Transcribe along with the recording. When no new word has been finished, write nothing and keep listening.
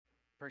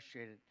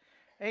Appreciate it.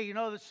 Hey,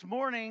 this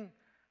morning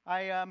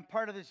I am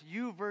part of this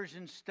U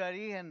version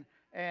study,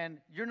 and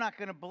you're not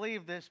going to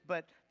believe this,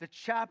 but the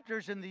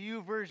chapters in the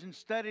U version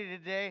study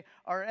today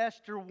are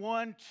Esther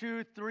 1,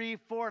 2, 3,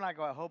 4, and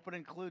I hope it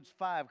includes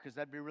 5 because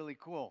that'd be really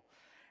cool.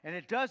 And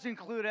it does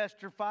include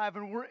Esther 5,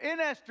 and we're in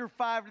Esther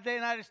 5 today,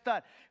 and I just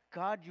thought,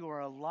 God, you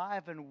are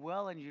alive and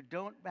well, and you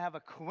don't have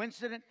a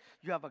coincidence,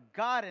 you have a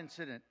God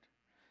incident.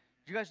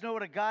 Do you guys know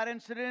what a God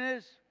incident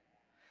is?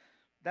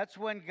 That's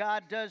when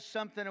God does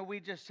something and we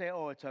just say,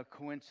 oh, it's a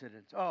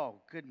coincidence. Oh,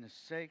 goodness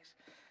sakes.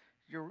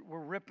 We're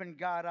ripping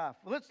God off.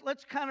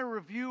 Let's kind of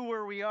review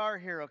where we are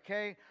here,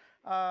 okay?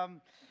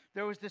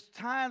 There was this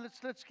time,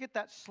 let's get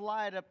that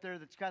slide up there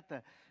that's got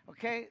the,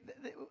 okay?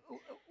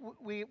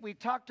 We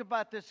talked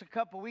about this a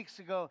couple weeks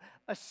ago.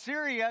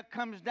 Assyria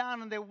comes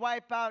down and they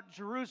wipe out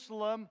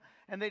Jerusalem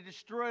and they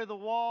destroy the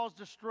walls,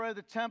 destroy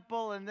the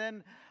temple, and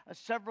then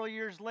several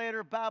years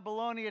later,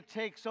 Babylonia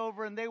takes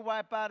over and they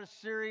wipe out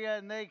Assyria,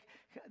 and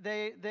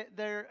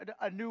they're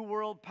a new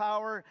world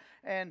power.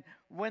 And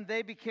when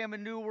they became a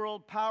new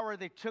world power,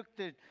 they took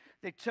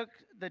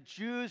the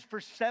Jews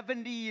for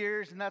 70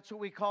 years, and that's what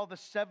we call the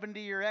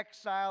 70-year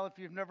exile, if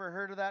you've never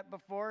heard of that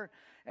before.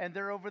 And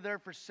they're over there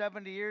for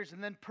 70 years,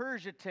 and then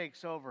Persia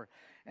takes over.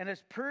 And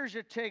as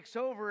Persia takes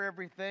over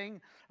everything,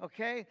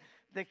 okay,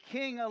 the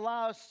king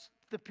allows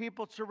the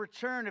people to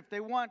return if they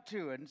want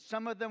to. And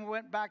some of them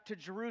went back to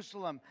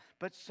Jerusalem,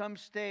 but some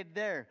stayed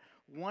there.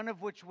 One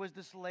of which was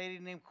this lady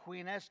named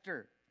Queen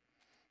Esther.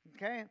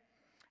 Okay?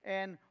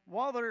 And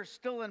while they're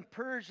still in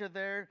Persia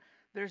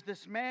there's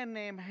this man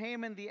named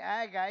Haman the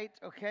Agagite,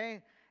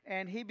 okay?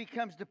 And he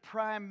becomes the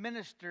prime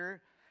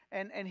minister,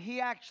 and he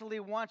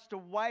actually wants to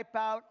wipe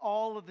out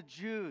all of the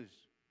Jews.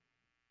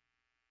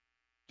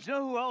 Do you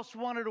know who else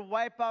wanted to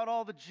wipe out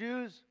all the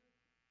Jews?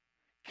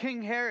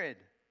 King Herod.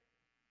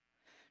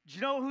 Do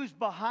you know who's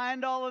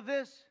behind all of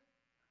this?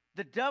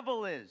 The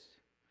devil is.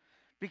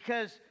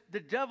 Because the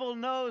devil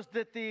knows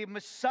that the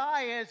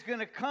Messiah is going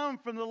to come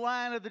from the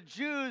line of the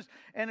Jews.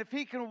 And if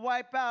he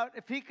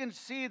can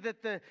see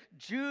that the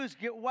Jews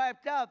get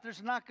wiped out,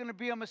 there's not going to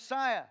be a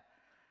Messiah.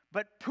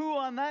 But poo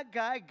on that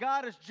guy.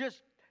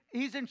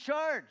 He's in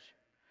charge.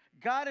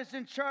 God is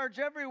in charge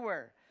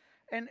everywhere.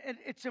 And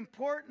it's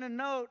important to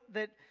note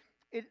that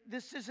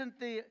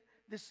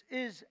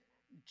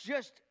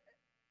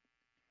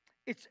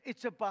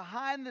it's a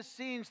behind the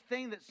scenes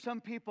thing that some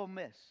people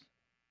miss.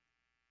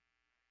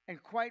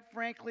 And quite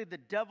frankly, the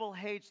devil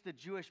hates the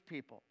Jewish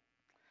people.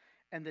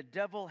 And the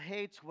devil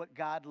hates what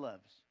God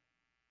loves.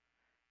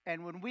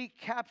 And when we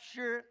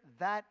capture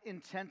that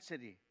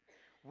intensity,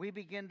 we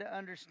begin to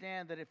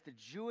understand that if the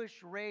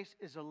Jewish race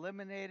is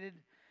eliminated,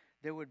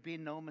 there would be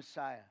no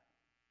Messiah.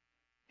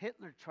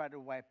 Hitler tried to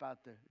wipe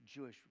out the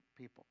Jewish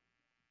people.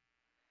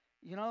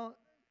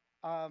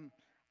 I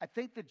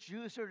think the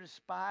Jews are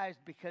despised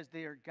because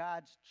they are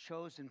God's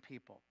chosen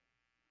people.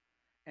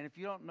 And if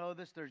you don't know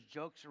this, there's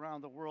jokes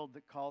around the world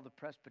that call the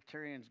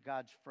Presbyterians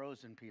God's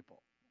frozen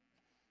people.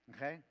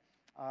 Okay?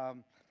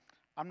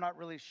 I'm not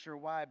really sure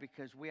why,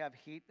 because we have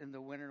heat in the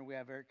winter and we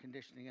have air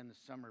conditioning in the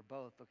summer,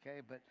 both.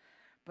 Okay?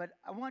 But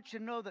I want you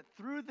to know that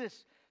through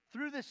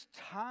this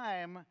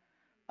time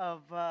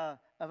of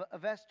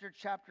Esther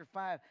chapter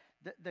 5,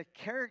 the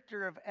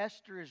character of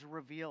Esther is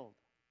revealed.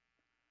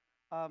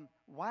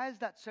 Why is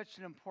that such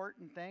an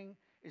important thing?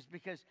 Is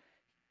because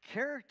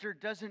character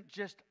doesn't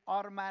just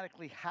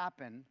automatically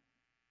happen,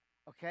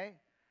 okay?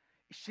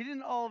 She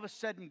didn't all of a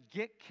sudden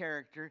get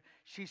character.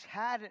 She's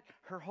had it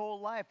her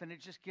whole life, and it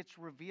just gets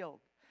revealed.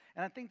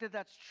 And I think that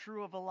that's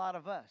true of a lot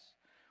of us.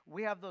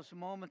 We have those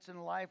moments in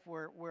life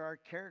where our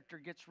character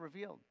gets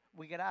revealed.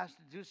 We get asked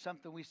to do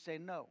something, we say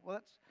no.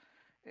 Well, that's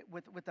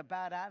with a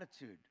bad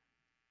attitude.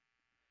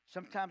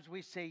 Sometimes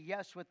we say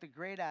yes with a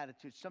great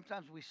attitude.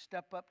 Sometimes we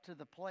step up to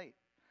the plate.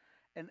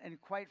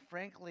 And quite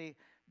frankly,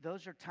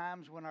 those are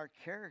times when our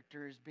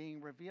character is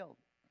being revealed.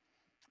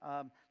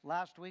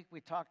 Last week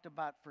we talked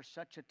about for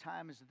such a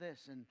time as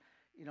this. And,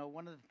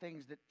 one of the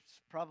things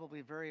that's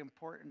probably very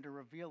important to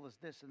reveal is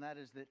this, and that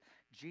is that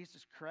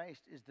Jesus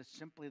Christ is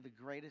simply the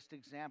greatest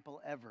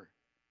example ever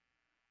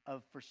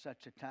of for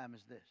such a time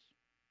as this.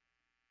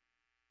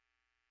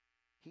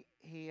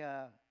 He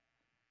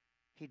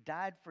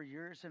died for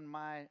yours and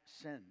my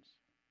sins.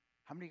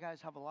 How many of you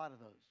guys have a lot of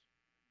those?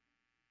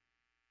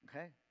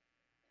 Okay?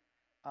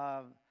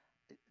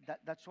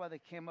 That's why they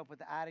came up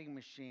with adding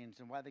machines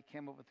and why they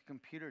came up with the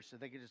computers, so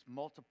they could just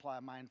multiply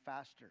mine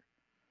faster.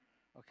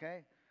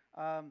 Okay?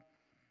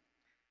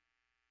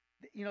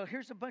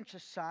 Here's a bunch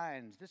of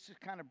signs. This just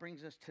kind of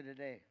brings us to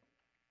today.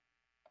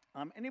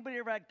 Anybody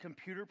ever had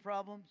computer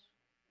problems?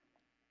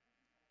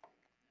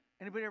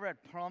 Anybody ever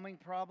had plumbing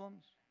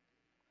problems?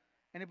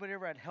 Anybody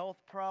ever had health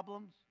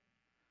problems?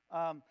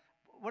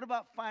 What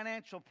about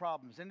financial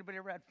problems? Anybody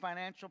ever had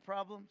financial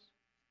problems?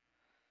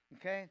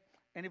 Okay?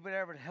 Anybody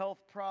ever had health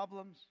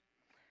problems?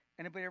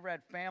 Anybody ever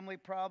had family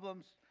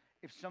problems?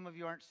 If some of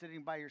you aren't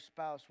sitting by your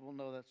spouse, we'll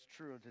know that's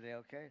true today,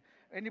 okay?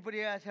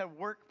 Anybody else had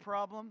work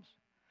problems?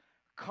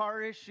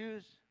 Car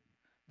issues?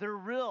 They're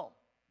real.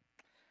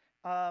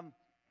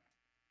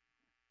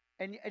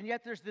 And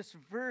yet there's this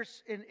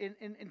verse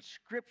in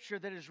Scripture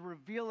that is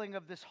revealing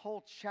of this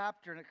whole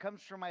chapter, and it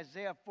comes from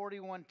Isaiah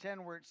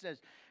 41:10, where it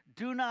says,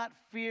 "Do not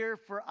fear,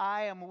 for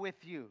I am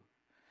with you.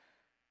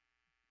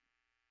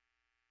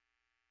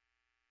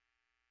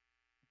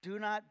 Do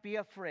not be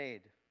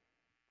afraid,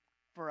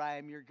 for I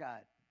am your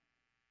God.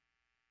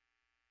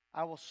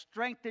 I will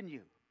strengthen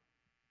you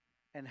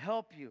and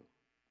help you.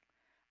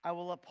 I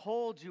will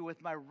uphold you with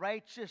my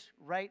righteous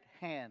right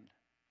hand."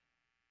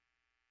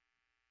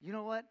 You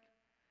know what?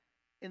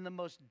 In the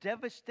most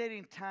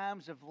devastating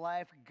times of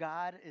life,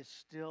 God is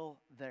still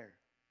there.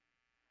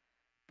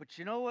 But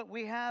you know what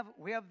we have?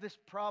 We have this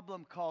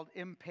problem called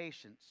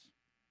impatience.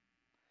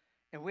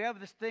 And we have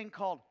this thing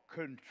called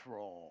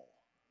control.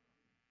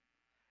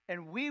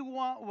 And we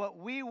want what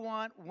we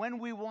want when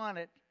we want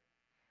it.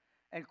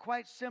 And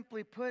quite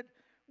simply put,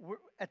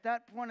 at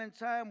that point in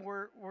time,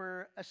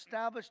 we're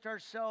established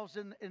ourselves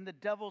in the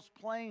devil's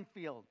playing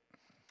field.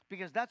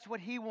 Because that's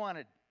what he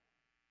wanted.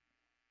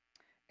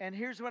 And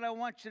here's what I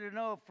want you to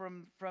know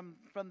from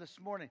this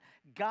morning.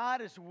 God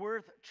is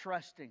worth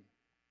trusting.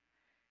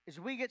 As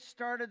we get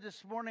started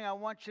this morning, I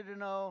want you to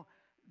know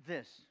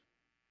this.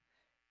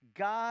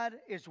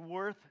 God is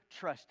worth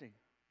trusting.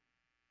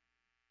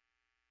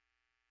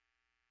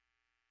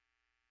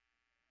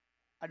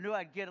 I knew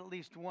I'd get at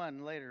least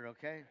one later,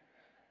 okay?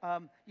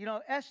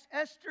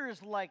 Esther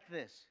is like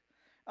this.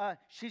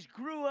 She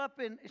grew up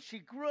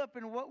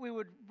in what we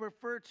would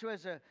refer to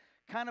as a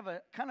kind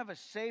of a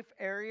safe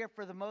area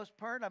for the most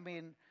part. I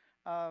mean,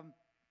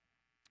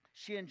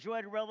 she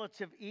enjoyed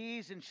relative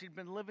ease, and she'd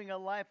been living a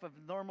life of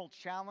normal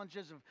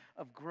challenges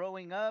of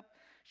growing up.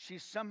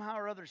 She's somehow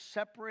or other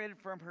separated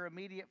from her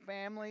immediate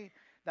family.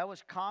 That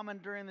was common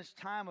during this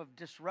time of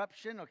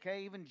disruption,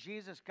 okay? Even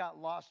Jesus got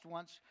lost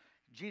once.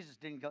 Jesus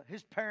didn't go.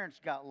 His parents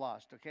got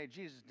lost, okay?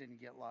 Jesus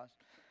didn't get lost.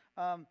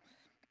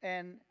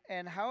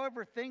 And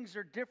however, things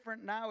are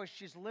different now as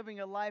she's living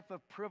a life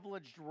of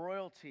privileged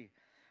royalty.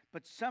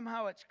 But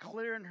somehow it's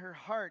clear in her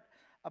heart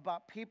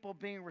about people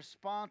being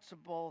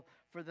responsible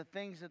for the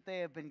things that they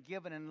have been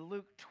given. In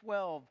Luke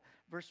 12,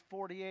 verse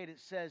 48, it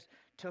says,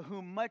 "To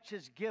whom much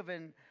is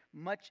given,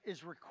 much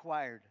is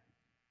required."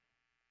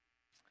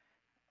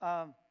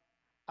 I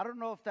don't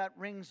know if that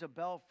rings a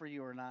bell for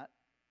you or not,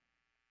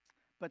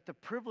 but the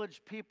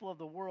privileged people of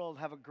the world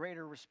have a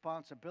greater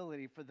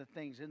responsibility for the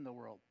things in the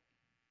world.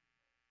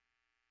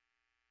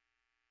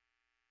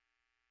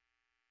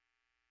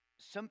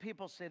 Some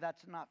people say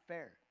that's not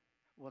fair.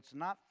 Well, it's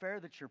not fair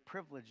that you're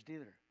privileged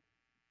either.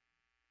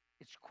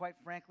 Quite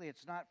frankly,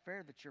 it's not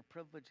fair that you're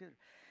privileged either.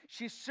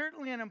 She's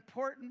certainly in an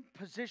important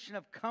position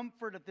of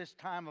comfort at this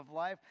time of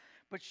life,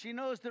 but she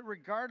knows that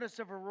regardless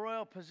of her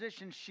royal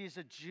position, she's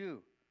a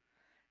Jew.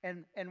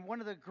 And one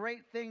of the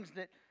great things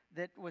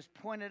that was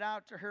pointed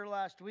out to her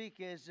last week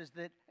is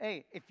that,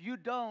 hey, if you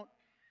don't,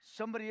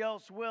 somebody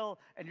else will,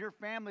 and your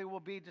family will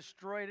be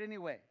destroyed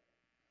anyway.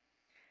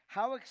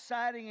 How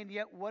exciting, and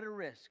yet what a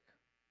risk.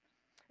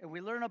 And we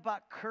learn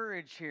about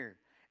courage here.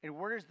 And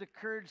where does the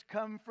courage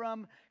come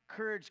from?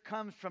 Courage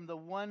comes from the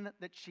one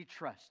that she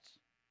trusts.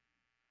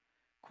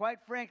 Quite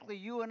frankly,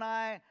 you and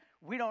I,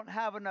 we don't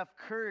have enough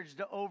courage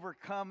to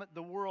overcome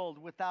the world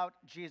without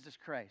Jesus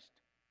Christ.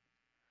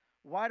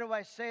 Why do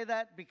I say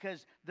that?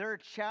 Because there are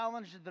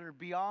challenges that are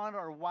beyond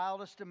our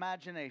wildest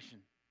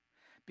imagination.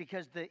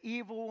 Because the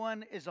evil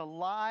one is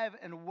alive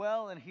and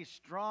well, and he's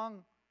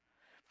strong.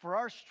 For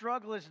our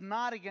struggle is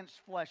not against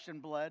flesh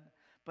and blood,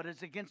 but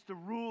it's against the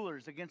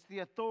rulers, against the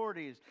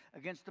authorities,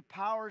 against the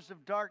powers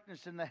of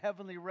darkness in the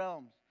heavenly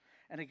realms,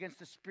 and against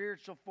the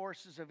spiritual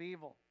forces of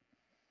evil.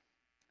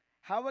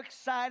 How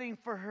exciting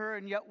for her,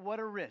 and yet what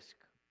a risk.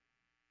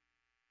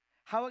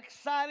 How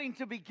exciting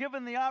to be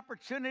given the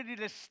opportunity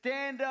to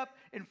stand up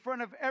in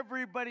front of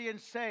everybody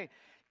and say,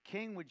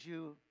 "King, would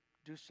you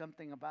do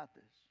something about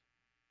this?"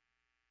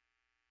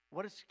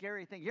 What a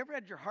scary thing. You ever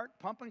had your heart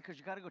pumping because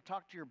you got to go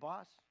talk to your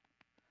boss?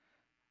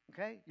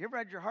 Okay? You ever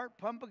had your heart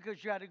pumping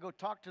because you had to go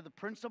talk to the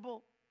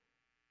principal?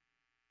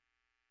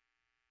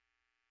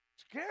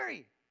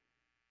 Scary.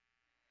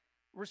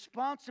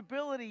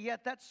 Responsibility,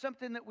 yet that's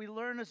something that we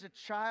learn as a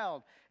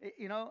child. If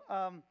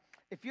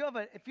you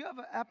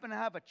happen to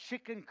have a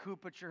chicken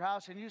coop at your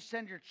house and you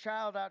send your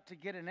child out to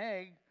get an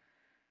egg,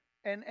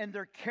 and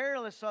they're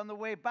careless on the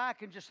way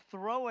back and just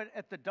throw it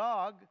at the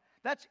dog,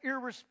 that's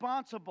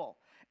irresponsible.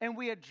 And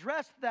we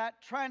address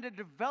that trying to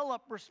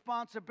develop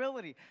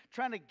responsibility,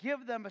 trying to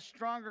give them a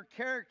stronger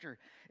character.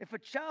 If a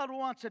child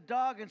wants a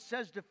dog and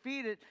says to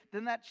feed it,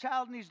 then that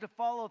child needs to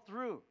follow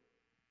through.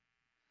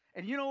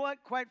 And you know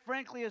what? Quite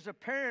frankly, as a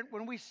parent,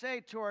 when we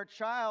say to our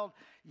child,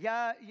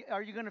 "Yeah,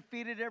 are you going to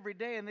feed it every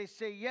day?" and they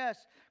say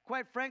yes,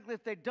 quite frankly,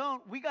 if they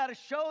don't, we got to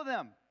show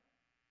them.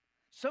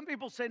 Some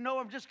people say, "No,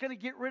 I'm just going to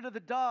get rid of the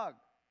dog."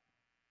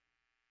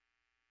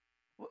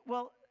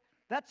 Well,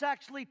 that's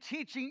actually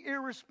teaching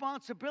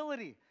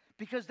irresponsibility,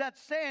 because that's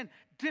saying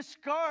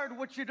discard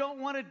what you don't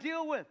want to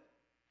deal with.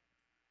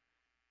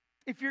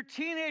 If your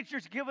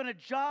teenager's given a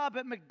job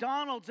at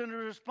McDonald's and are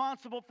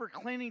responsible for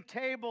cleaning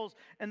tables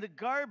and the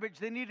garbage,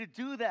 they need to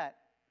do that.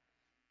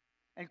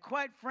 And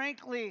quite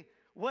frankly,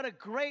 what a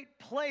great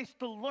place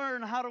to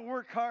learn how to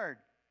work hard.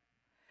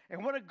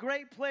 And what a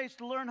great place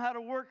to learn how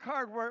to work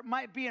hard, where it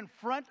might be in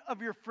front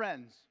of your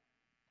friends.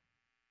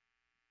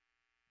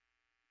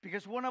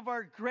 Because one of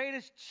our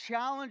greatest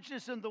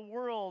challenges in the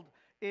world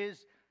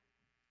is,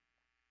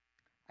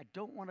 I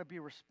don't want to be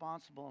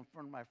responsible in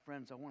front of my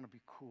friends. I want to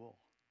be cool.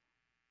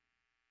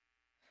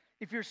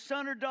 If your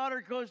son or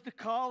daughter goes to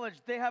college,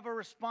 they have a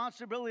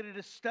responsibility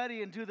to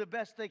study and do the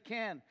best they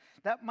can.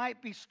 That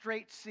might be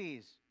straight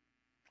C's.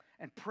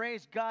 And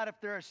praise God if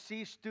they're a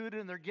C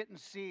student and they're getting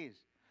C's.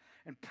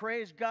 And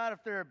praise God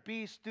if they're a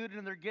B student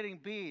and they're getting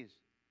B's.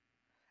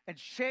 And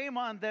shame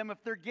on them if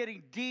they're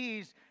getting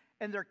D's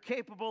and they're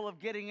capable of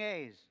getting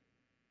A's.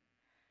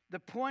 The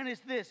point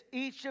is this: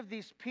 each of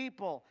these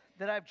people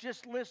that I've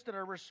just listed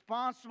are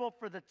responsible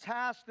for the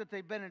task that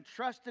they've been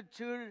entrusted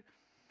to.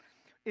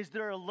 Is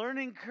there a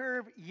learning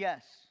curve?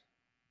 Yes.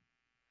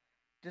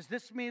 Does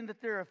this mean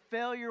that they're a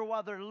failure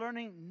while they're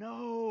learning?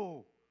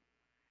 No.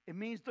 It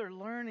means they're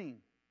learning.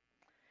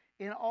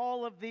 In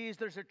all of these,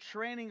 there's a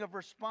training of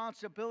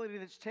responsibility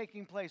that's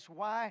taking place.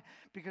 Why?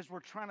 Because we're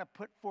trying to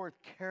put forth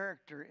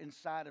character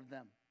inside of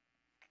them.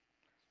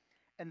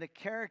 And the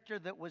character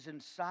that was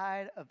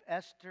inside of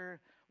Esther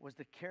was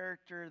the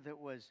character that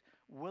was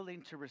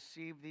willing to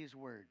receive these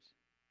words.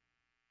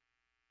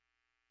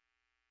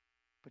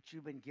 But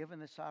you've been given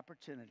this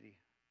opportunity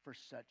for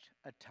such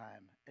a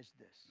time as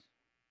this.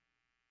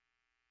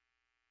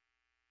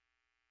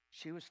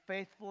 She was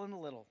faithful in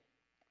little.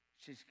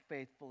 She's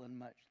faithful in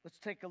much. Let's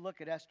take a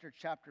look at Esther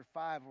chapter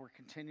 5. We're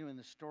continuing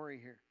the story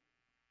here.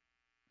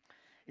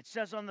 It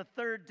says, on the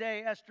third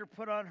day, Esther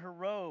put on her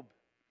robe,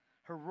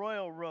 her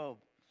royal robe,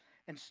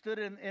 and stood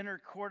in the inner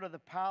court of the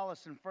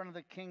palace in front of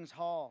the king's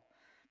hall.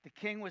 The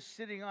king was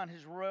sitting on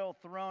his royal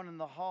throne in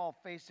the hall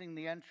facing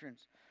the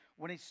entrance.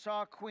 When he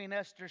saw Queen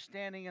Esther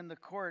standing in the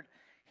court,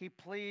 he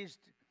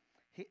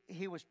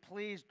was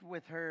pleased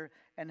with her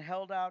and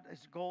held out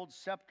his gold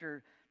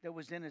scepter that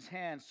was in his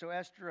hand. So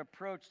Esther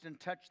approached and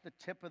touched the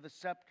tip of the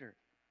scepter.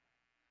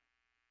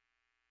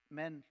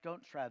 Men,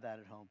 don't try that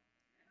at home.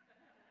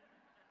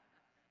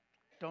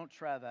 Don't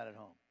try that at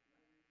home.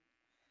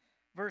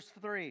 Verse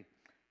 3.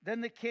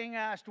 Then the king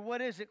asked,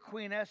 what is it,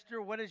 Queen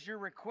Esther? What is your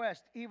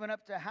request? Even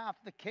up to half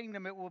the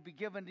kingdom it will be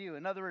given to you.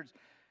 In other words,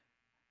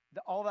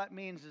 all that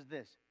means is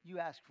this: you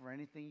ask for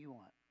anything you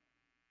want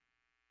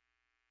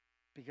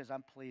because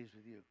I'm pleased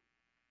with you.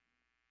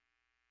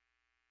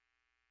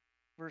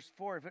 Verse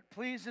 4, if it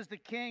pleases the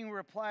king,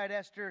 replied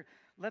Esther,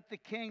 let the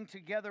king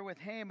together with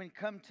Haman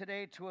come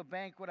today to a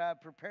banquet I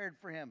have prepared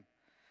for him.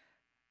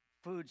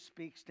 Food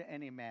speaks to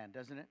any man,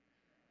 doesn't it?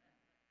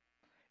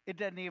 It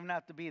doesn't even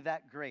have to be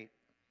that great.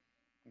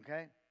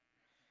 Okay?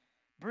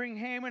 Bring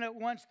Haman at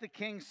once, the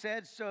king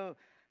said, so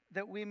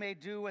that we may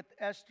do what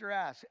Esther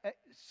asked.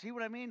 See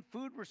what I mean?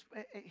 Food.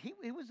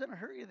 He was in a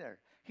hurry there.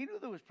 He knew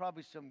there was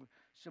probably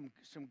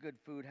some good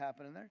food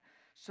happening there.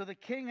 So the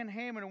king and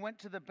Haman went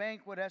to the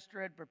banquet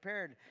Esther had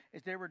prepared.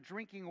 As they were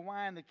drinking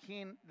wine,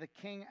 the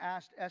king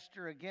asked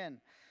Esther again,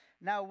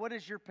 now what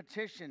is your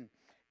petition?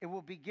 It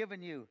will be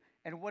given you.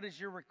 And what is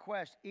your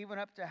request? Even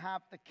up to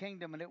half the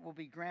kingdom, and it will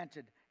be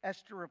granted.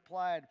 Esther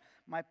replied,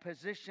 my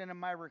position and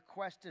my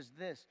request is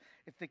this: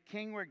 if the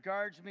king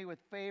regards me with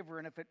favor,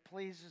 and if it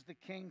pleases the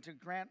king to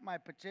grant my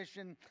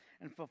petition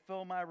and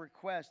fulfill my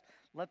request,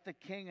 let the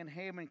king and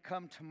Haman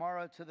come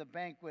tomorrow to the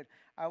banquet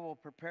I will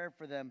prepare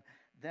for them.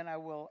 Then I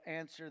will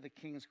answer the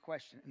king's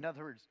question. In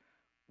other words,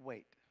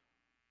 wait.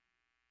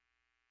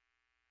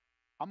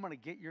 I'm going to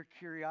get your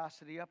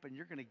curiosity up, and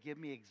you're going to give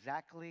me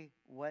exactly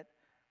what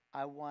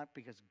I want,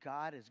 because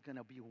God is going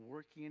to be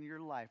working in your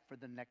life for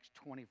the next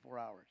 24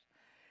 hours.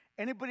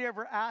 Anybody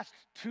ever asked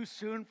too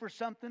soon for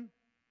something?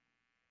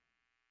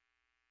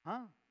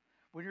 Huh?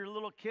 When you're a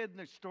little kid in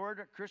the store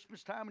at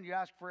Christmas time and you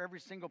ask for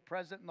every single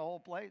present in the whole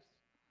place?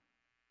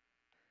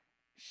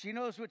 She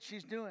knows what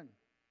she's doing.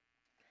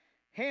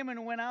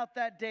 Haman went out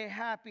that day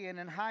happy and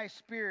in high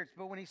spirits,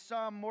 but when he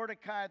saw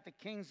Mordecai at the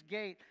king's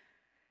gate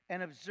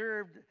and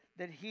observed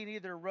that he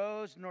neither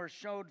rose nor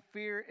showed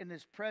fear in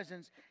his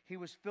presence, he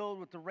was filled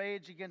with the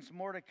rage against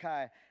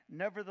Mordecai.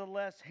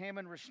 Nevertheless,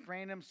 Haman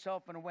restrained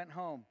himself and went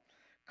home.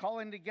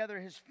 Calling together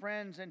his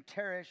friends and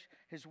Teresh,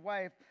 his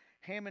wife,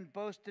 Haman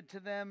boasted to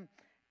them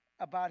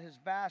about his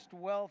vast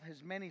wealth,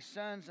 his many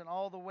sons, and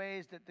all the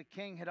ways that the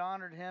king had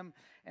honored him,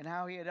 and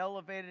how he had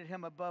elevated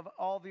him above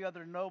all the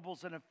other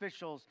nobles and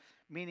officials.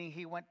 Meaning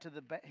he went to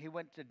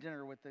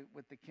dinner with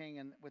the king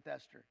and with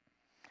Esther.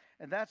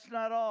 And that's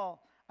not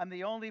all. I'm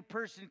the only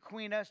person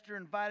Queen Esther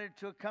invited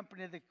to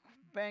accompany the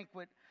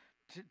banquet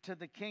to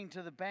the king,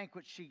 to the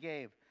banquet she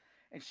gave.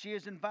 And she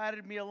has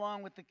invited me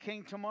along with the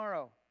king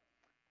tomorrow.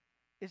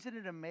 Isn't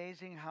it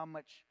amazing how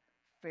much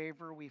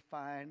favor we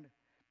find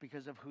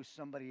because of who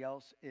somebody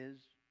else is?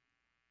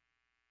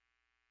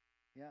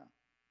 Yeah.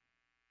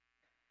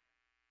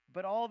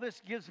 But all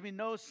this gives me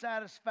no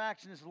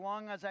satisfaction as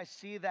long as I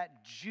see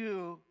that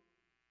Jew,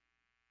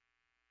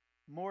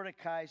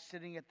 Mordecai,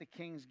 sitting at the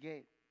king's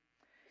gate.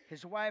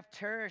 His wife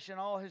Teresh and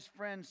all his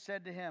friends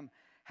said to him,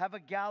 Have a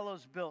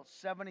gallows built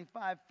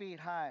 75 feet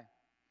high,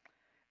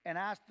 and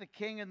ask the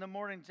king in the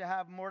morning to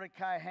have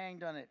Mordecai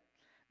hanged on it.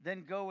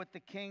 Then go with the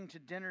king to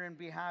dinner and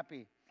be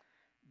happy."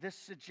 This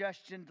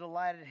suggestion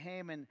delighted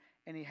Haman,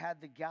 and he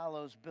had the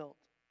gallows built.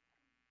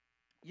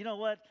 You know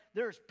what?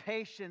 There's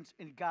patience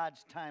in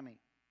God's timing.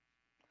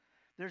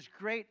 There's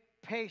great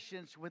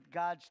patience with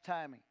God's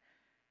timing.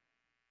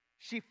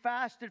 She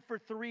fasted for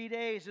 3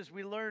 days, as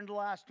we learned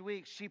last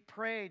week. She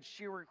prayed.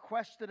 She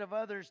requested of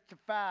others to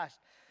fast.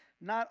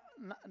 Not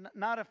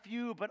a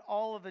few, but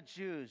all of the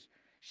Jews.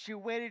 She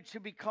waited to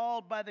be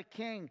called by the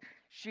king.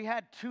 She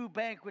had 2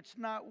 banquets,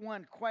 not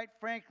one. Quite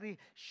frankly,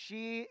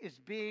 she is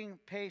being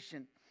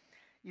patient.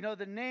 You know,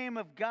 the name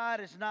of God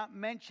is not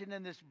mentioned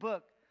in this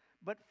book,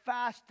 but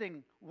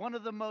fasting, one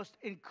of the most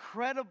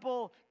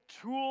incredible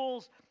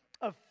tools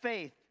of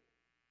faith,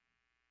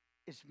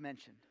 is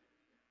mentioned.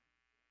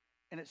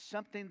 And it's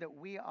something that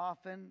we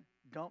often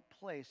don't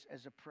place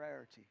as a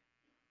priority.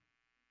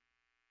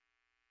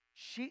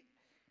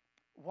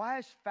 Why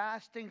is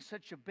fasting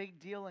such a big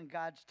deal in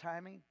God's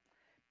timing?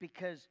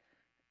 Because,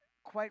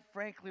 quite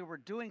frankly, we're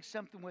doing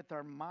something with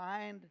our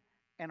mind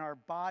and our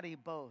body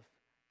both,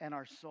 and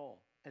our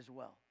soul as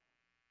well.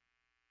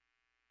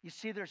 You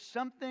see, there's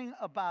something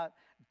about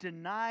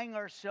denying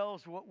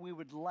ourselves what we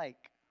would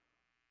like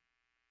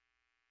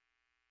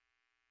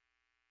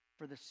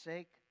for the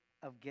sake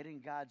of getting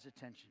God's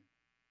attention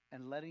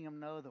and letting Him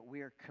know that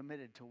we are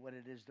committed to what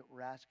it is that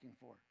we're asking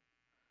for.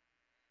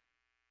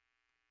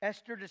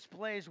 Esther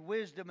displays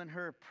wisdom in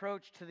her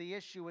approach to the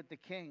issue with the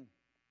king.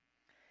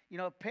 You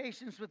know,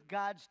 patience with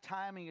God's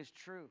timing is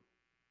true.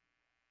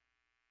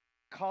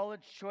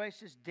 College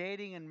choices,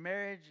 dating and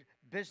marriage,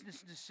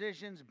 business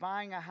decisions,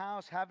 buying a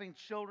house, having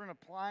children,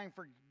 applying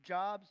for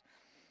jobs.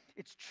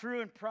 It's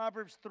true in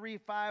Proverbs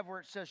 3:5, where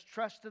it says,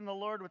 "Trust in the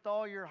Lord with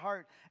all your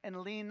heart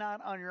and lean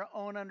not on your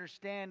own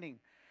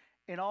understanding.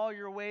 In all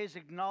your ways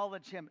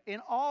acknowledge Him."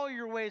 In all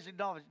your ways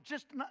acknowledge.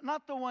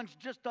 Not the ones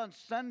just on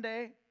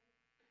Sunday,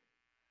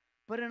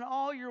 but in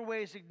all your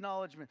ways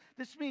acknowledgement.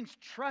 This means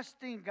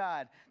trusting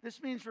God.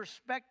 This means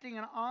respecting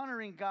and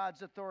honoring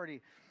God's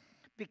authority.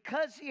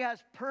 Because He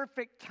has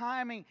perfect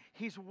timing,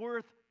 He's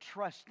worth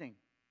trusting.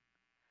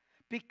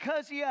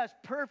 Because He has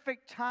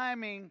perfect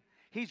timing,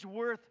 He's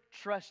worth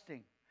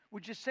trusting.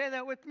 Would you say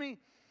that with me?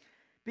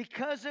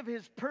 Because of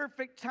His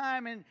perfect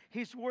timing,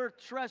 He's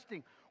worth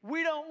trusting.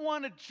 We don't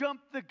want to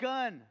jump the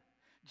gun.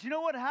 Do you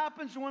know what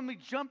happens when we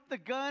jump the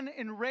gun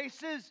in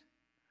races?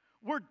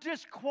 We're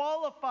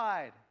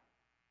disqualified.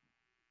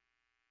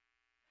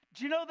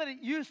 Do you know that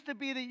it used to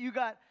be that you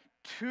got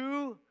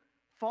 2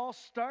 false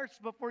starts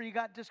before you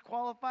got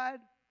disqualified?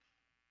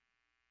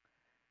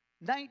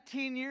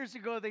 19 years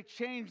ago, they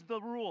changed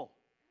the rule,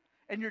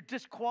 and you're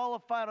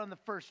disqualified on the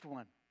first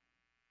one.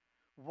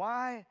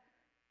 Why?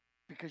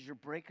 Because you're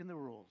breaking the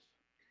rules.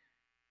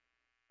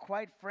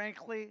 Quite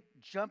frankly,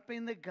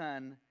 jumping the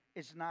gun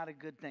is not a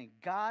good thing.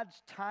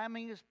 God's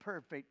timing is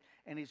perfect,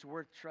 and He's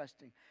worth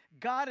trusting.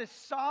 God is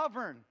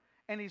sovereign,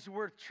 and He's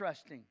worth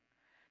trusting.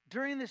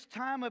 During this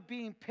time of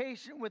being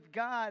patient with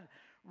God,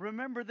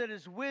 remember that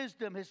His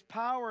wisdom, His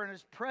power, and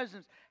His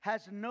presence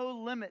has no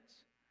limits.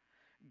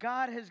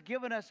 God has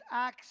given us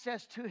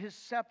access to His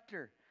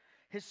scepter.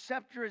 His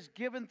scepter is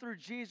given through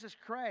Jesus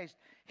Christ.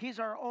 He's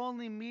our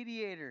only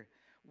mediator.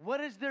 What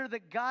is there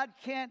that God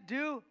can't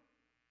do?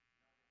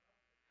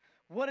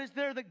 What is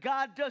there that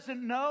God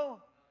doesn't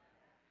know?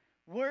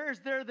 Where is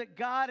there that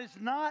God is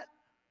not?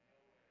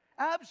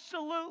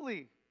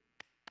 Absolutely.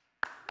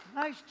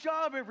 Nice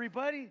job,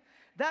 everybody.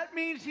 That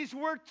means He's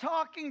worth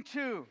talking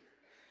to.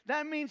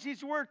 That means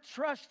He's worth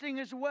trusting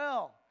as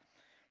well.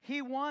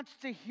 He wants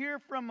to hear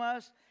from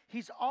us.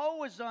 He's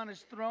always on His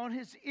throne.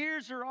 His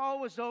ears are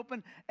always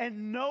open,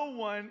 and no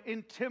one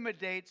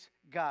intimidates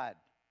God.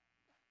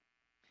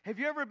 Have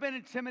you ever been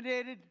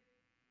intimidated?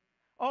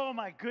 Oh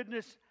my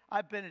goodness,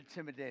 I've been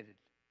intimidated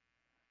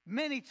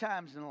many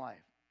times in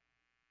life.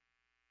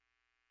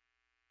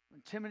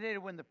 Intimidated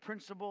when the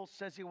principal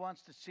says he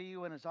wants to see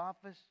you in his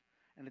office,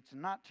 and it's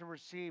not to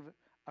receive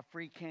a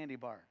free candy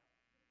bar.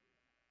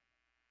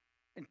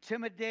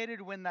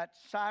 Intimidated when that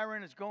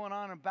siren is going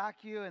on in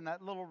back of you and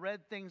that little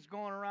red thing's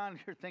going around.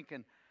 You're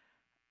thinking,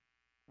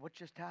 what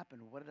just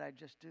happened? What did I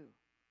just do?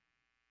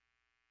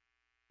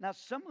 Now,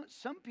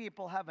 some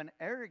people have an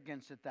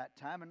arrogance at that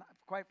time, and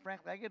quite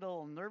frankly, I get a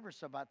little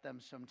nervous about them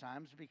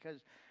sometimes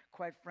because,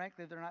 quite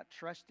frankly, they're not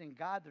trusting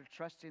God. They're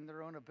trusting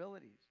their own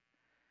abilities.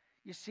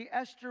 You see,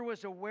 Esther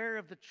was aware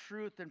of the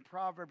truth in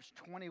Proverbs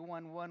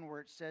 21:1,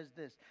 where it says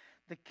this: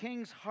 "The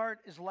king's heart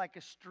is like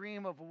a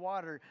stream of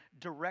water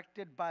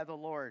directed by the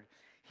Lord.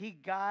 He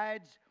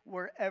guides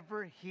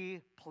wherever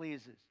He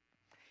pleases."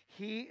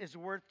 He is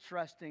worth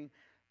trusting.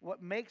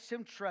 What makes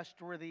Him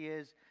trustworthy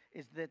is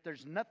that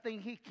there's nothing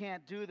He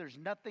can't do, there's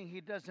nothing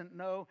He doesn't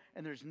know,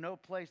 and there's no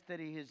place that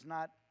He is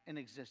not in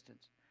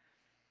existence.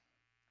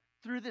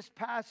 Through this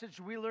passage,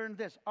 we learn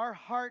this: our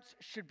hearts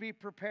should be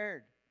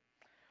prepared.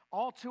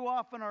 All too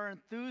often, our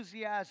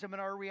enthusiasm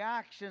and our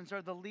reactions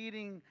are the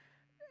leading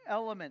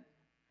element.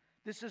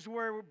 This is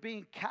where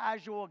being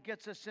casual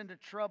gets us into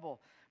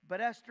trouble.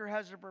 But Esther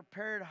has a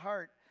prepared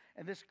heart,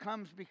 and this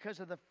comes because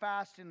of the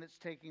fasting that's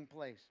taking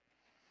place.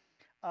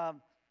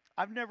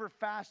 I've never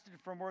fasted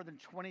for more than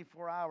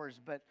 24 hours,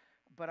 but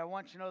I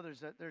want you to know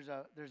there's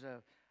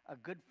a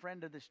good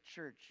friend of this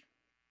church,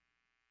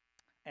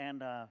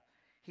 and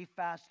he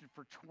fasted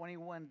for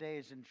 21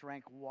 days and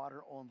drank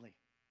water only.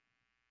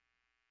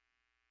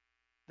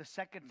 The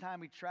second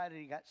time he tried it,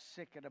 he got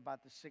sick at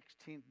about the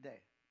 16th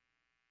day.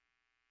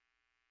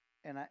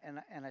 And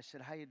I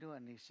said, "How you doing?"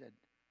 And he said,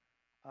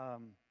 I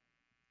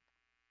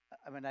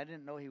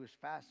didn't know he was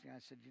fasting. I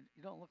said,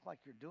 "You don't look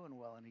like you're doing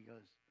well." And he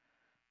goes,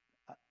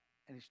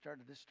 and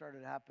this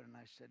started happening.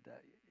 I said,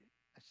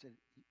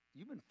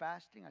 "You've been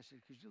fasting?" I said,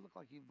 "Because you look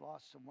like you've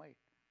lost some weight."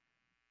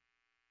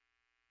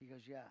 He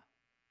goes, "Yeah."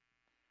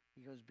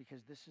 He goes,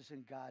 "Because this is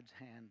in God's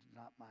hands,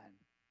 not mine."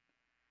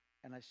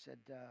 And I said,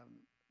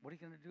 "What are you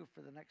going to do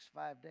for the next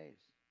 5 days?"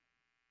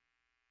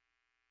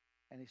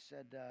 And he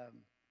said,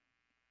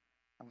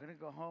 "I'm going to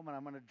go home and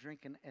I'm going to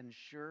drink an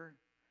Ensure."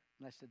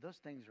 And I said, those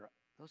things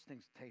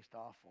taste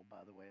awful,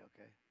 by the way,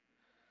 okay?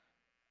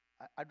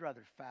 I'd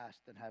rather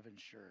fast than have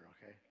Ensure,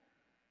 okay?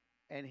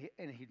 And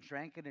he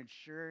drank an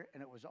Ensure,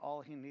 and it was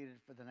all he needed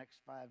for the next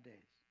 5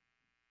 days.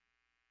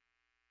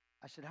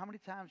 I said, "How many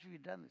times have you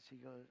done this?" He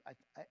goes,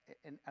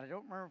 and I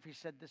don't remember if he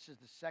said this is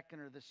the second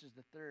or this is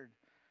the third,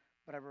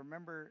 but I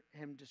remember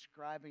him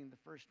describing the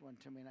first one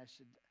to me, and I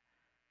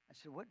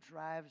said, "What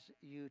drives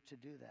you to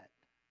do that?"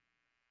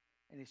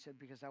 And he said,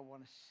 "Because I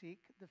want to seek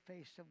the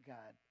face of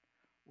God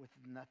with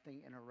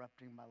nothing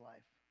interrupting my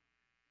life."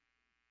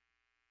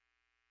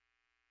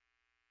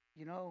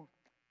 You know,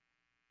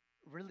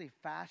 really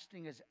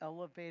fasting is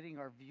elevating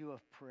our view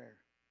of prayer.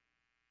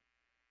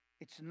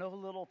 It's no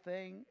little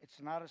thing.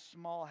 It's not a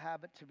small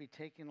habit to be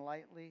taken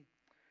lightly.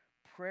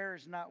 Prayer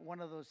is not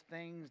one of those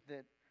things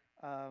that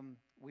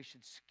we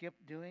should skip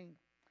doing.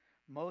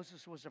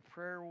 Moses was a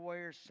prayer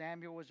warrior.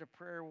 Samuel was a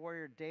prayer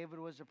warrior. David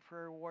was a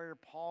prayer warrior.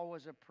 Paul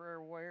was a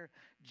prayer warrior.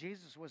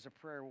 Jesus was a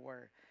prayer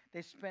warrior.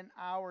 They spent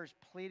hours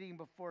pleading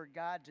before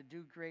God to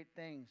do great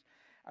things.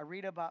 I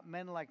read about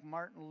men like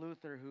Martin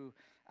Luther, who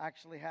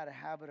actually had a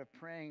habit of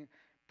praying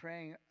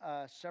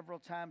several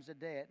times a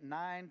day at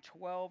 9,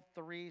 12,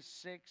 3,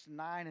 6,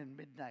 9, and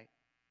midnight.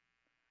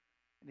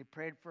 And he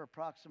prayed for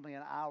approximately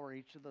an hour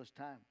each of those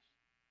times.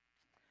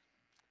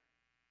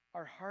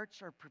 Our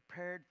hearts are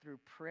prepared through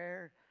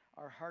prayer.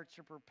 Our hearts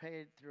are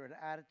prepared through an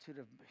attitude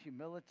of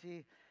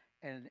humility.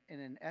 And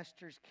in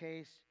Esther's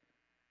case,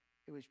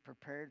 it was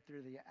prepared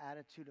through the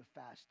attitude of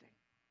fasting.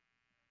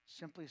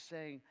 Simply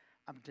saying,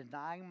 "I'm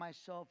denying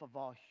myself of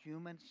all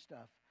human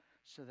stuff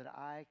so that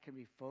I can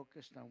be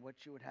focused on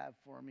what you would have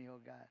for me, oh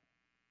God."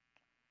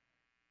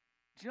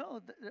 Do you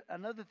know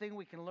another thing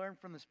we can learn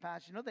from this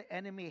passage? You know the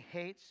enemy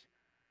hates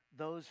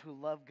those who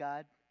love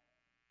God.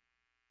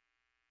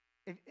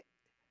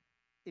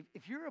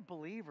 If you're a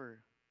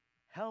believer,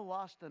 hell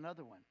lost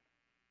another one.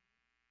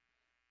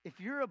 If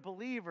you're a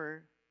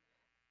believer,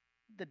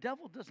 the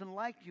devil doesn't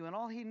like you, and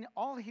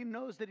all he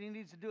knows that he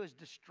needs to do is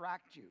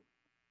distract you.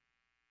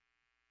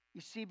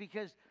 You see,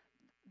 because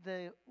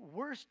the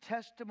worst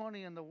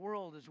testimony in the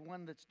world is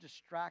one that's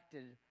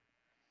distracted.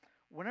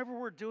 Whenever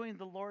we're doing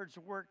the Lord's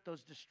work,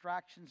 those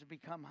distractions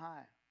become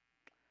high.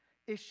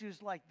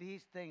 Issues like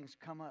these things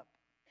come up.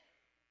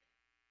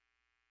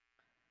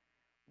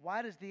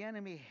 Why does the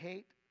enemy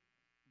hate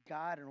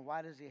God, and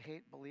why does he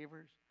hate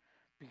believers?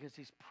 Because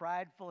he's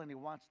prideful and he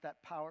wants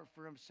that power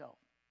for himself.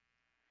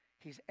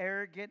 He's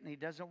arrogant and he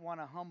doesn't want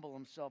to humble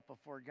himself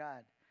before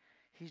God.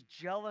 He's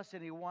jealous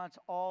and he wants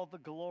all the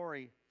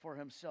glory for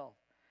himself.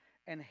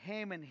 And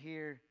Haman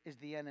here is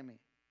the enemy.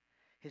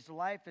 His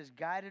life is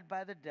guided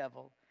by the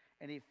devil,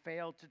 and he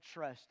failed to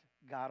trust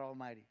God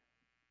Almighty.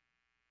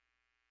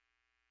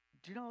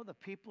 Do you know the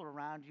people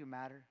around you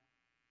matter?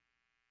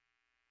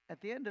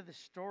 At the end of the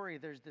story,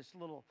 there's this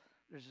little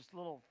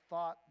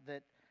thought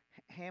that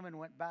Haman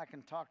went back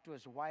and talked to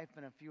his wife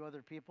and a few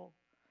other people.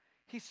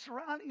 He's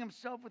surrounding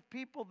himself with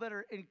people that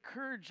are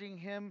encouraging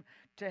him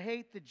to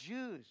hate the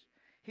Jews.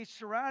 He's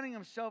surrounding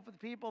himself with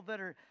people that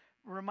are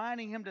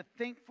reminding him to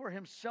think for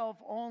himself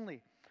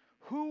only.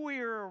 Who we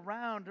are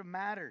around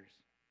matters.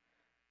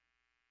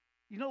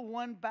 You know,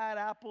 one bad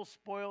apple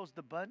spoils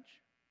the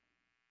bunch,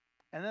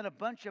 and then a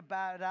bunch of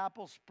bad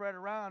apples spread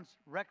around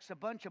wrecks a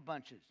bunch of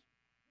bunches.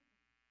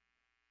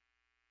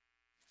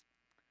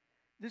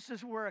 This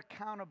is where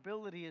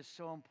accountability is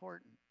so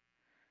important.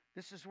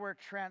 This is where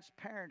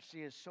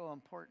transparency is so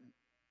important.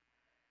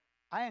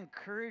 I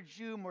encourage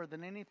you more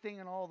than anything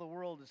in all the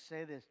world to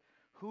say this.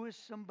 Who is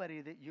somebody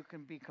that you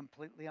can be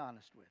completely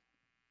honest with?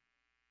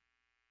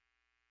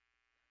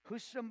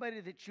 Who's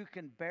somebody that you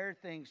can bear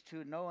things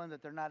to, knowing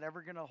that they're not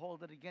ever going to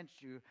hold it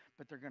against you,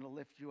 but they're going to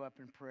lift you up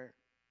in prayer?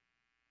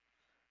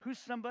 Who's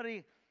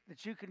somebody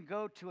that you can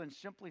go to and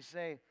simply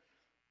say,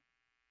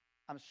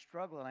 "I'm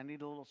struggling, I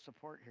need a little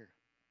support here"?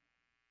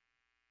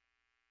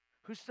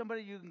 Who's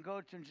somebody you can go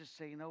to and just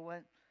say, "You know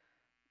what?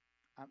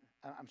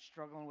 I'm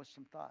struggling with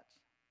some thoughts"?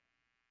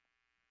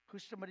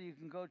 Who's somebody you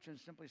can go to and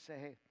simply say,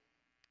 "Hey,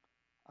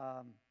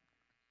 Um,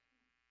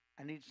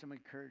 I need some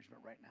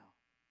encouragement right now.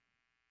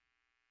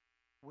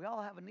 We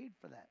all have a need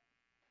for that.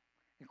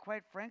 And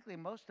quite frankly,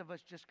 most of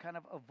us just kind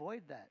of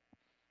avoid that.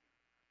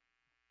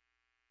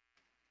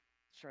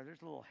 Sorry,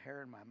 there's a little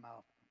hair in my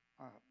mouth.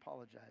 I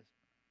apologize.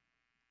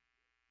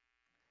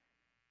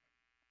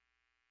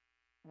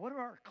 What are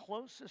our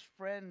closest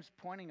friends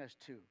pointing us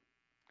to?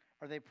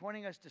 Are they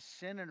pointing us to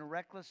sin and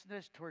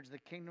recklessness towards the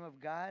kingdom of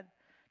God,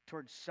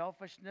 towards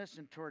selfishness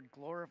and toward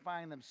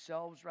glorifying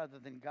themselves rather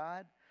than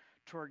God,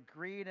 toward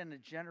greed and a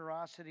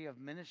generosity of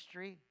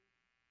ministry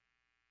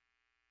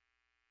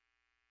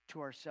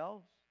to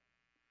ourselves?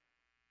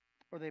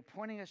 Or are they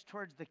pointing us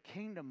towards the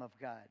kingdom of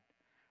God?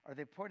 Are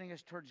they pointing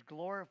us towards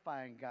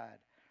glorifying God?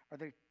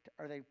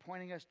 Are they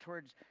pointing us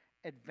towards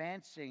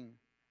advancing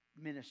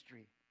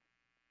ministry?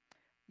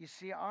 You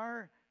see,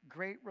 our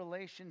great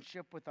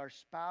relationship with our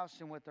spouse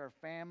and with our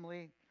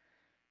family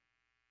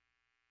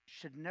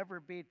should never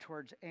be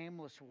towards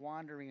aimless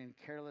wandering and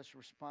careless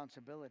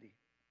responsibility.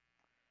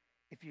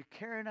 If you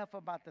care enough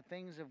about the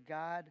things of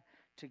God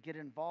to get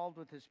involved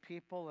with His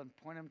people and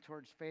point them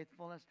towards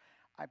faithfulness,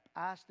 I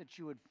ask that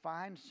you would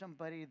find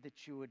somebody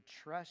that you would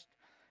trust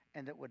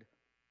and that would...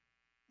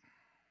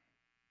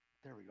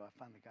 There we go, I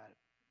finally got it.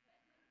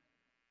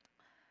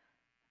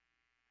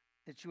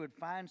 That you would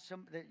find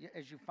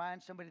as you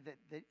find somebody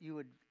that you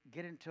would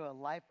get into a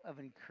life of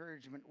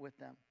encouragement with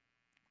them.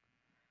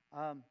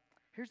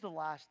 Here's the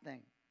last thing.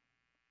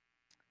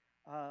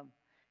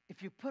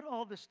 If you put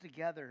all this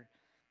together,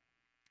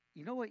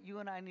 you know what you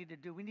and I need to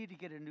do? We need to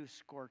get a new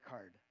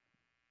scorecard.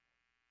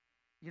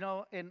 You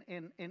know,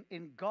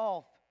 in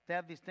golf, they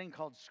have this thing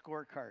called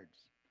scorecards.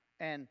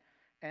 And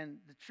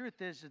the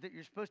truth is that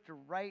you're supposed to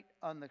write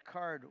on the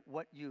card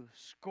what you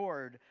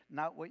scored,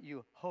 not what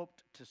you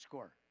hoped to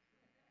score.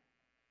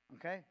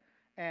 Okay?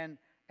 And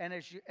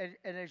as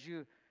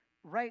you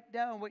write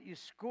down what you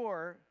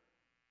score,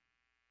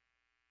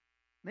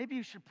 maybe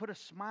you should put a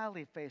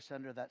smiley face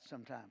under that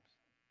sometimes.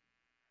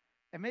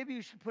 And maybe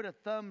you should put a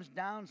thumbs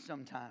down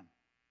sometime.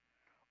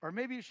 Or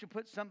maybe you should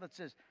put something that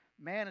says,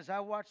 man, as I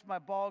watched my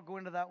ball go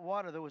into that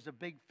water, there was a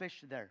big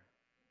fish there.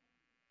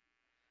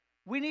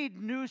 We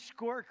need new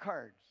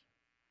scorecards.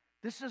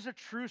 This is a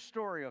true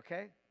story,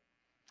 okay?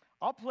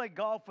 I'll play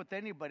golf with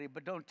anybody,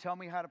 but don't tell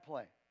me how to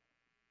play.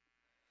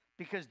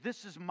 Because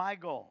this is my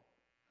goal.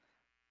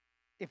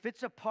 If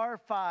it's a par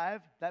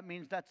 5, that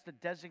means that's the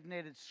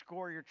designated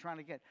score you're trying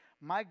to get.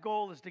 My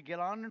goal is to get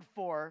on in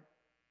 4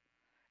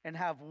 and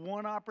have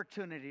one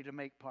opportunity to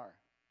make par.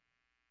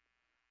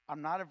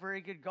 I'm not a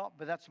very good golfer,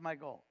 but that's my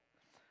goal.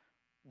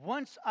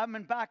 Once I'm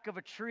in back of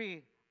a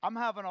tree, I'm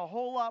having a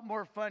whole lot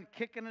more fun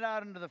kicking it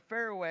out into the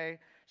fairway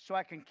so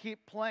I can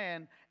keep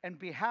playing and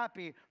be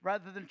happy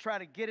rather than try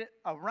to get it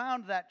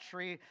around that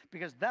tree,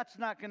 because that's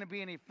not going to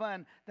be any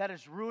fun. That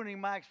is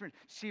ruining my experience.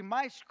 See,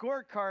 my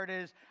scorecard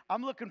is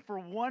I'm looking for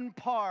one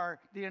par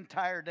the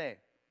entire day.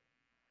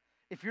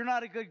 If you're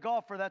not a good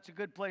golfer, that's a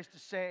good place to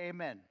say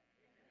amen.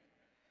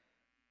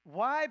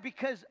 Why?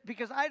 Because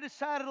I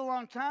decided a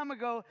long time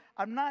ago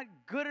I'm not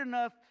good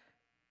enough.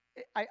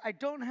 I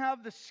don't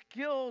have the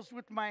skills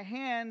with my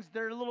hands.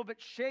 They're a little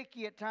bit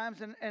shaky at times.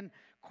 And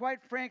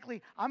quite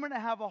frankly, I'm going to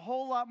have a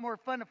whole lot more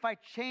fun if I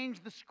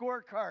change the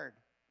scorecard.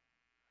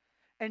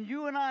 And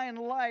you and I in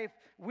life,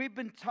 we've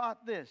been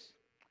taught this,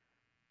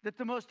 that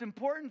the most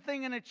important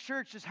thing in a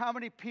church is how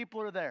many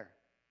people are there.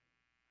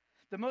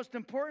 The most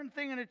important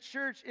thing in a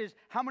church is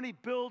how many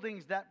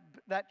buildings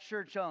that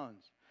church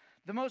owns.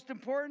 The most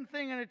important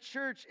thing in a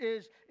church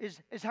is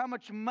how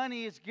much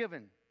money is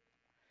given.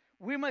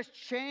 We must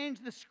change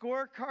the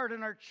scorecard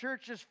in our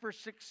churches for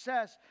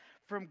success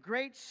from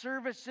great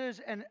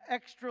services and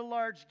extra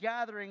large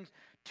gatherings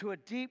to a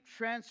deep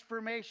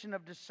transformation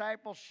of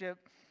discipleship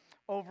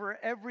over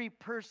every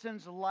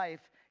person's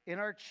life in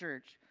our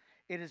church.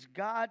 It is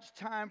God's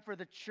time for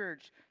the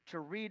church to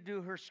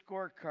redo her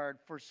scorecard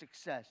for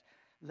success.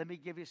 Let me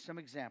give you some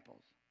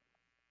examples.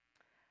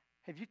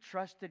 Have you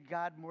trusted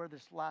God more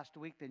this last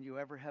week than you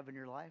ever have in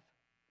your life?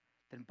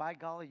 Then by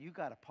golly, you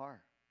got a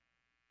par.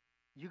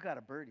 You got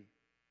a birdie.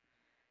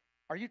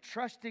 Are you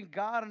trusting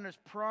God and His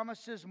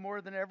promises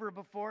more than ever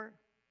before?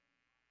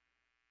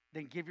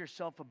 Then give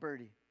yourself a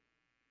birdie.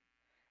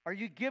 Are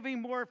you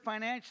giving more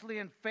financially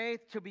in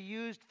faith to be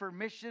used for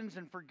missions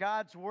and for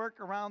God's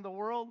work around the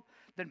world?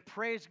 Then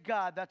praise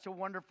God. That's a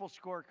wonderful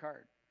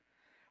scorecard.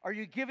 Are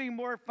you giving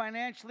more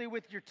financially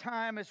with your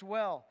time as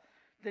well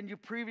than you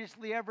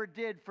previously ever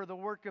did for the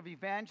work of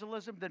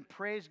evangelism? Then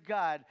praise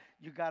God,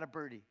 you got a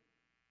birdie.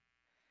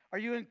 Are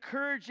you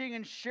encouraging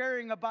and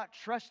sharing about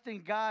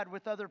trusting God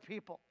with other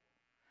people?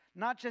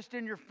 Not just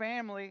in your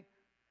family,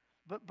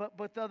 but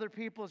with other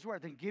people as well.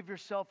 Then give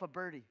yourself a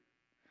birdie.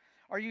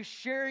 Are you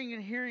sharing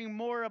and hearing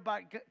more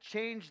about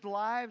changed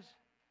lives?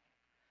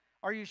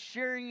 Are you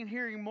sharing and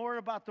hearing more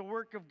about the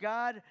work of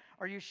God?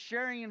 Are you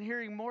sharing and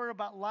hearing more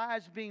about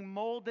lives being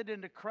molded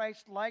into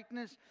Christ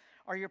likeness?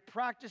 Are you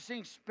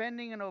practicing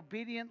spending an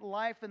obedient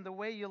life in the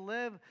way you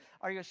live?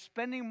 Are you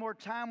spending more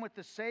time with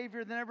the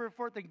Savior than ever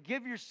before? Then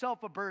give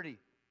yourself a birdie.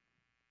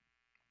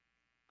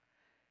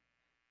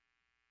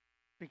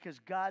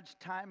 Because God's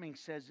timing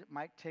says it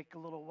might take a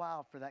little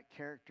while for that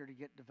character to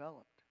get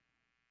developed.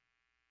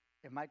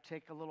 It might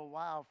take a little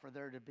while for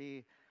there to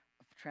be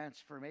a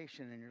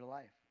transformation in your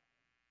life.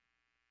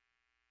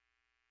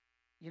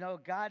 You know,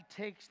 God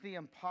takes the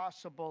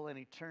impossible and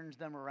he turns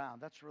them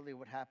around. That's really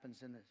what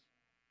happens in this.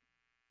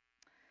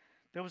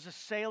 There was a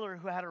sailor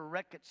who had a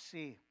wreck at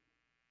sea.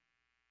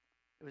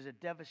 It was a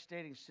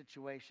devastating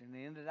situation.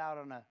 He ended out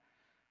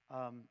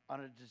on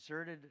a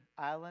deserted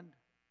island.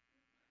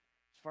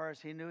 As far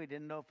as he knew, he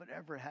didn't know if it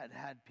ever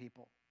had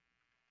people.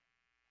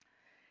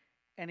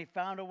 And he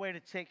found a way to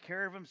take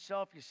care of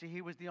himself. You see,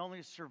 he was the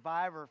only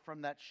survivor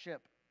from that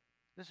ship.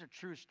 This is a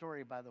true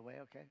story, by the way,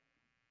 okay?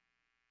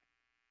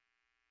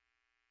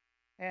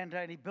 And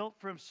he built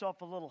for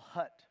himself a little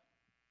hut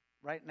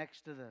right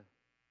next to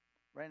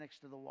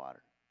the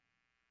water.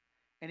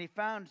 And he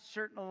found a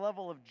certain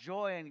level of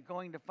joy in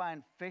going to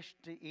find fish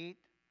to eat,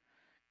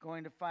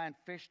 going to find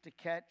fish to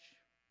catch,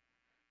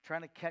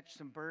 trying to catch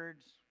some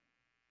birds.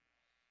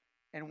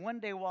 And one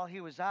day while he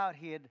was out,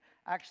 he had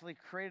actually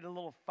created a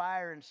little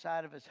fire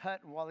inside of his hut.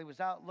 And while he was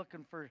out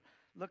looking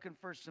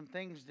for some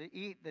things to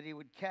eat that he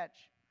would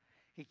catch,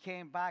 he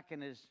came back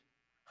and his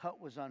hut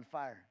was on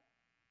fire.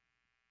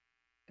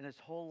 And his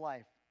whole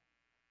life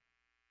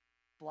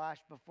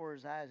flashed before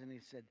his eyes, and he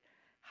said,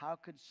 how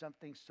could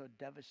something so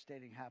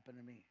devastating happen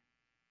to me?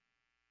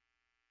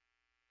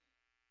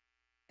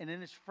 And in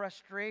his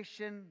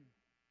frustration,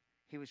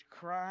 he was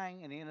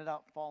crying, and he ended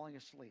up falling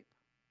asleep.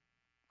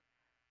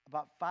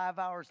 About 5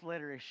 hours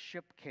later, his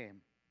ship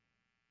came.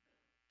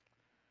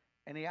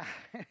 And he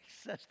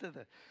says to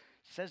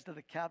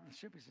the captain of the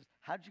ship, he says,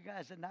 how'd you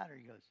guys end out here?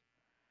 He goes,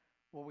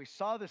 well, we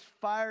saw this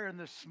fire and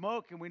the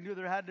smoke, and we knew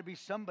there had to be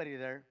somebody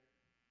there.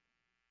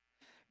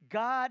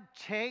 God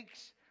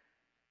takes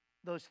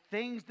those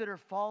things that are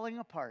falling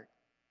apart,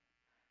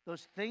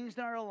 those things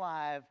that are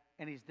alive,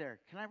 and he's there.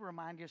 Can I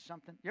remind you of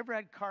something? You ever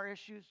had car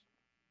issues?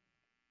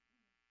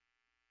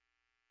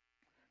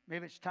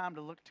 Maybe it's time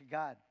to look to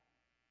God.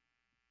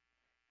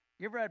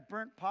 You ever had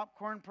burnt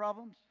popcorn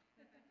problems?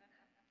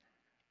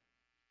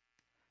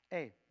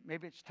 Hey,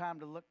 maybe it's time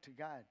to look to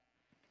God.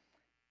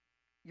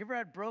 You ever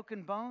had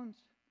broken bones?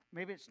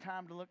 Maybe it's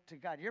time to look to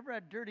God. You ever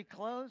had dirty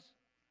clothes?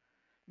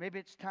 Maybe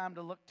it's time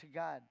to look to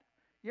God.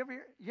 You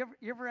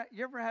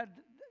ever had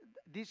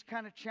these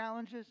kind of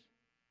challenges?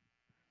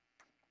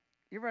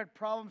 You ever had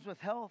problems with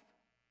health?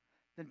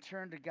 Then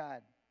turn to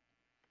God.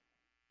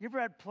 You ever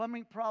had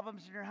plumbing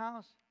problems in your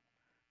house?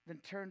 Then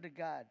turn to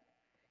God.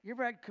 You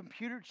ever had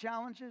computer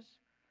challenges?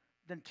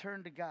 Then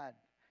turn to God.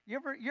 You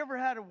ever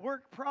had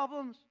work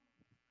problems?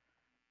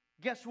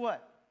 Guess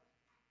what?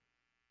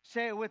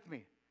 Say it with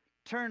me.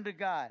 Turn to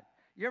God.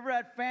 You ever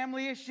had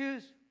family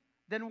issues?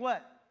 Then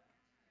what?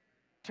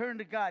 Turn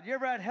to God. You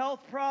ever had health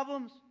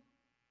problems?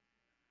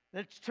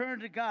 Let's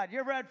turn to God. You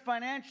ever had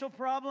financial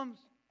problems?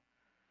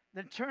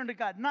 Then turn to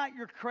God, not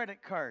your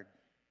credit card.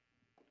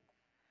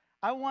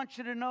 I want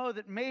you to know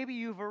that maybe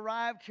you've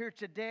arrived here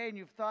today and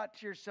you've thought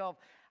to yourself,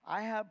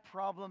 I have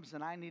problems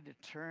and I need to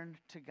turn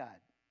to God.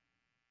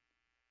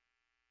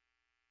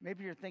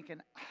 Maybe you're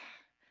thinking,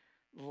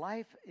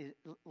 life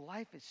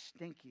is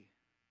stinky.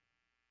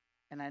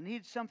 And I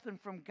need something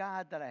from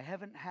God that I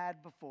haven't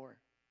had before.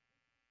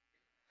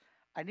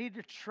 I need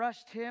to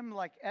trust Him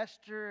like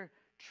Esther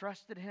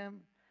trusted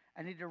Him.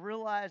 I need to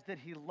realize that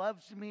He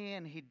loves me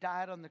and He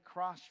died on the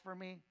cross for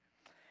me.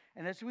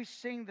 And as we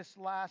sing this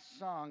last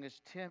song,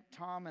 as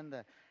Tom and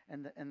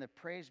the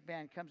praise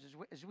band comes,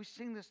 as we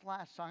sing this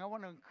last song, I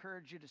want to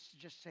encourage you to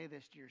just say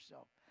this to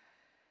yourself.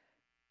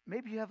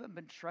 Maybe you haven't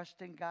been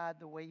trusting God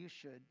the way you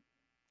should.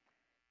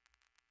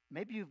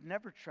 Maybe you've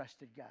never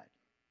trusted God.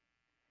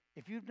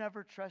 If you've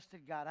never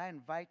trusted God, I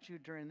invite you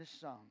during this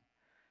song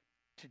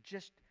to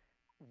just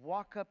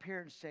walk up here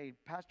and say,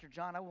 Pastor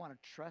John, I want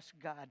to trust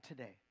God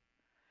today.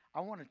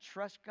 I want to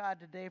trust God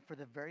today for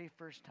the very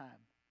first time.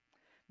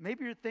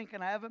 Maybe you're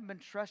thinking, I haven't been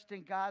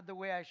trusting God the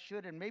way I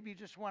should, and maybe you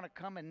just want to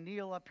come and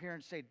kneel up here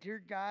and say,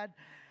 Dear God,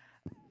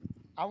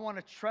 I want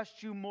to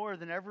trust you more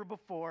than ever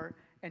before,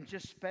 and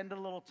just spend a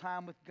little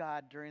time with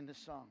God during the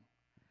song.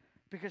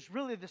 Because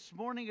really this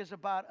morning is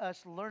about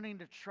us learning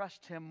to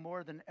trust Him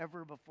more than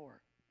ever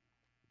before.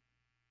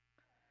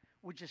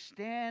 Would you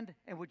stand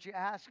and would you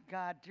ask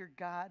God, Dear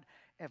God,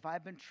 have I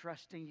been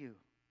trusting you?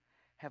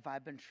 Have I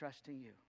been trusting you?